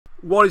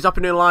What is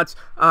happening, lads?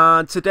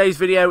 And today's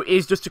video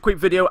is just a quick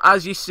video.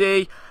 As you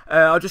see,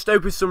 I just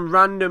opened some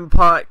random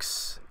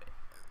packs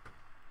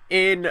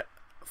in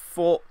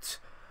foot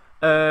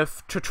to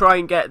try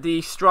and get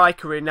the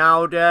striker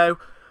Ronaldo.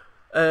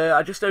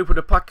 I just opened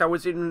a pack. I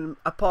was in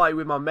a party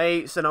with my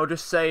mates and I was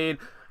just saying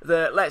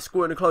that let's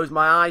go in and close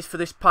my eyes for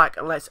this pack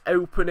and let's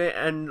open it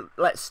and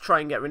let's try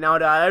and get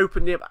Ronaldo. I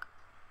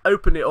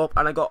opened it up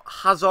and I got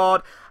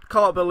Hazard.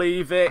 Can't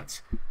believe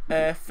it.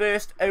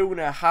 First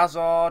owner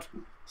Hazard,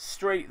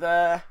 straight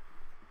there.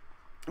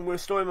 I'm going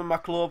to store him in my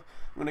club.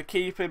 I'm going to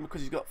keep him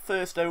because he's got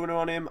first owner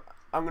on him.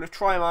 I'm going to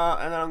try him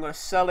out and then I'm going to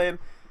sell him.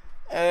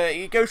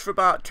 He goes for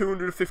about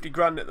 250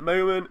 grand at the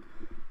moment.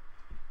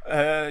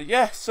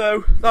 Yeah,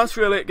 so that's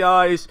really it,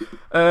 guys.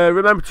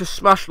 Remember to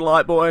smash the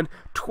like button.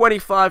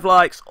 25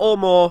 likes or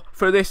more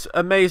for this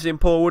amazing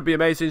pull would be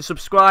amazing.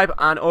 Subscribe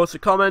and also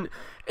comment.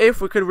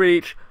 If we could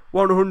reach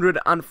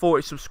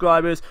 140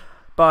 subscribers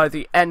by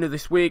the end of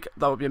this week,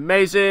 that would be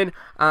amazing.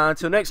 And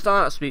until next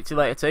time, I'll speak to you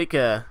later. Take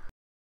care.